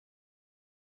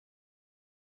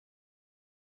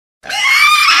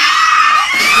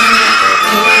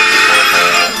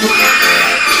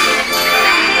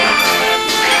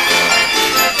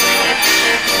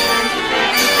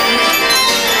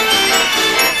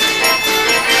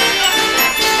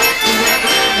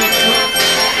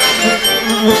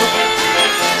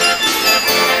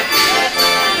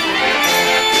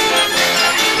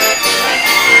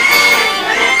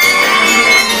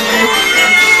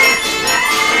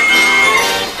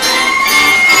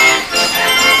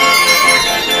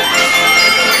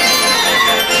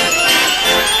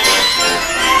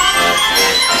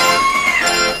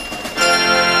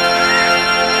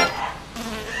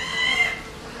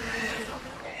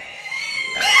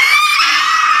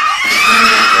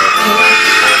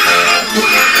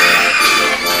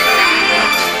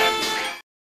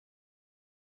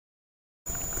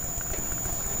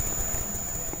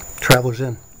Travelers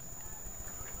in.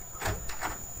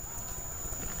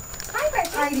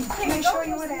 Heidi, can I show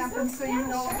you what happened so you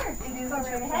know it is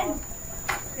right ahead?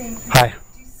 Thank you. Hi.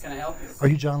 Can I help you? Are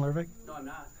you John Lervick? No, I'm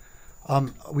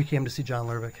not. We came to see John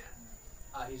Lervick.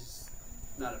 He's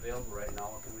not available right now.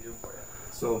 What can we do for you?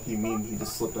 So he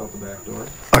just slipped out the back door?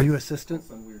 Are you assistant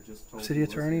We were just told city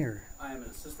attorney or? I am an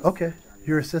assistant. Okay. City attorney.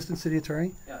 You're assistant city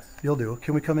attorney? Yes. You'll do.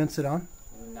 Can we come in and sit down?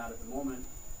 Not at the moment.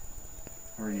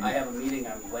 Or you? I have a meeting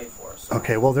I'm late for. So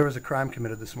Okay. Well, there was a crime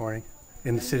committed this morning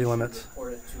in the city limits.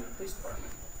 Report it to the police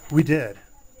department. We did.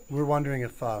 We're wondering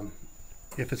if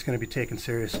it's going to be taken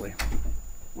seriously.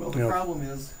 Well, the problem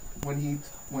is when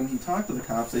he talked to the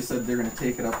cops, they said they're going to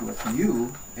take it up with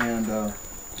you. And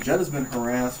Jed has been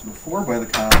harassed before by the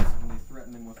cops, and they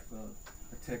threatened him with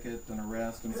a ticket and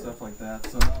arrest and stuff like that.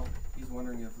 So now he's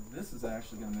wondering if this is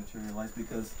actually going to materialize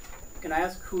because. Can I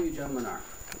ask who you gentlemen are?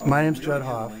 My name's Judd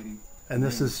Hoff, and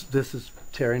this is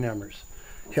Terry Nemmers.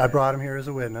 Okay. I brought him here as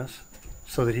a witness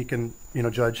so that he can,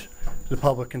 judge the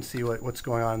public can see what's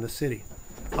going on in the city.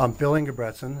 Bill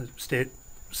Ingebretson, the state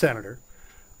senator,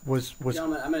 was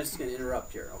Gentlemen, I'm just going to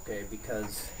interrupt here, okay?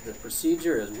 Because the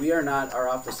procedure is our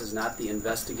office is not the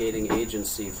investigating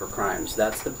agency for crimes.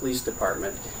 That's the police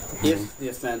department if the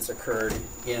offense occurred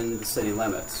in the city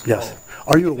limits. Yes.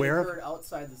 Are you if aware it of? occurred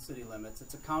outside the city limits,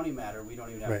 it's a county matter. We don't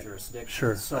even have Right. jurisdiction.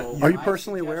 Sure. So Are you my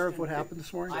personally aware of what suggestion- happened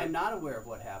this morning? I'm not aware of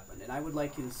what happened, and I would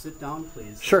like you to sit down,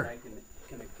 please. So Sure. that I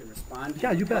can respond.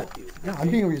 Yeah, you bet. help you. Yeah, I'm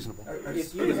being reasonable.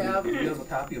 If you have- do you have a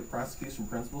copy of prosecution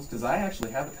principles? Because I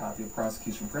actually have a copy of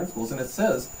prosecution principles, and it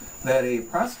says that a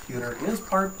prosecutor is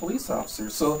part police officer.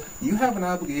 So you have an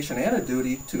obligation and a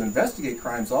duty to investigate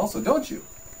crimes also, don't you?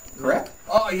 Correct?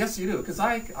 Oh, yes, you do. Because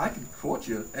I can quote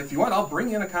you. If you want, I'll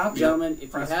bring in a copy. Gentlemen, of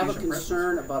if you have a prosecution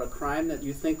concern principles. about a crime that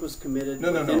you think was committed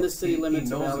No. within the city He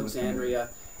limits of knows it was Alexandria,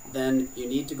 then you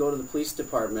need to go to the police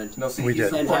department. No, see, We he's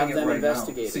did. And reporting have it them right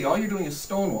investigate now. it. See, all you're doing is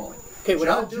stonewalling. Okay, what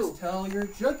I'll Judd,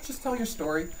 do. just tell your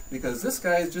story because this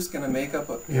guy is just going to make up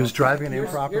a. He was driving an Here's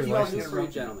improper what I'll do license. for you,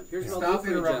 gentlemen. Here's what I'll Stop do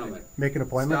for you, interrupting gentlemen. Make an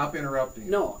appointment. Stop interrupting.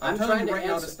 No, I'm telling trying you to right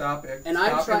now answer- to stop it. and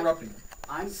Stop I'm interrupting.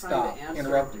 I'm Stop trying to answer.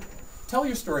 interrupting. Tell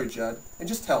your story, Judd, and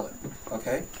just tell it.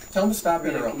 Okay? Tell him to stop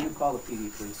Rita, interrupting. can you call the PD,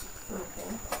 please?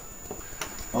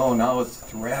 Oh, now it's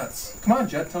threats. Come on,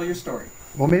 Judd, tell your story.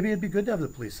 Well, maybe it'd be good to have the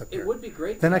police up here. It would be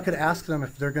great. Then to I have could the ask them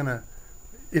if they're gonna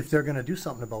do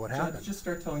something about what Judd, happened. just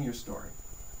start telling your story.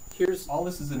 Here's All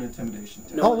this is an intimidation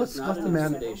tactic. No, Oh, it's let's not let an the man.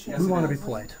 intimidation. We Yes, want it to is. be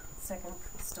polite. Second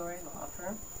story law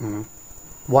firm. Hmm.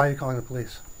 Why are you calling the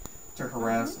police? To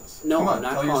harass us. no, Come on, I'm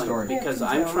not tell your calling story. because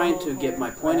I'm trying to get my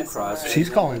point across. She's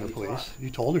and calling let the me police. talk. You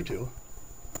told her to.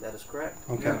 That is correct.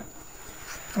 Okay. Yeah.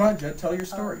 Come on, Judd, tell your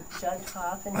story. Judd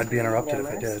Hoff and I'd be interrupted if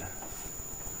I Nemmers. did.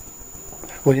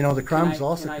 Well, the crime was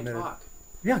also Can I committed. talk?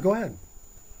 Yeah, go ahead.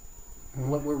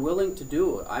 What we're willing to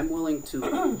do, I'm willing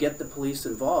to get the police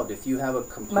involved. If you have a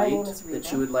complaint is Rita.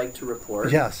 that you would like to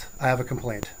report, Yes, I have a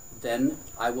complaint. then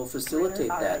I will facilitate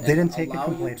that. They and didn't take a allow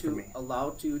complaint you from to, me. Allow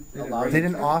They you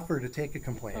didn't to- offer to take a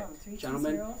complaint.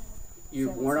 Gentlemen,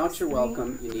 You've worn out your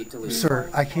welcome. You need to leave. Sir,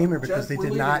 I came here because they We're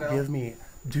did leaving not now. give me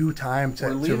due time to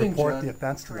We're leaving, report Judd. the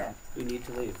offense to them. You need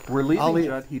to leave. We're I'll leaving, leave.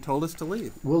 Judd. He told us to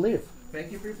leave. We'll leave.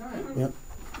 Thank you for your time.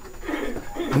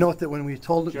 Yep. Note that when we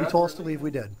told us to leave,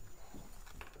 we did.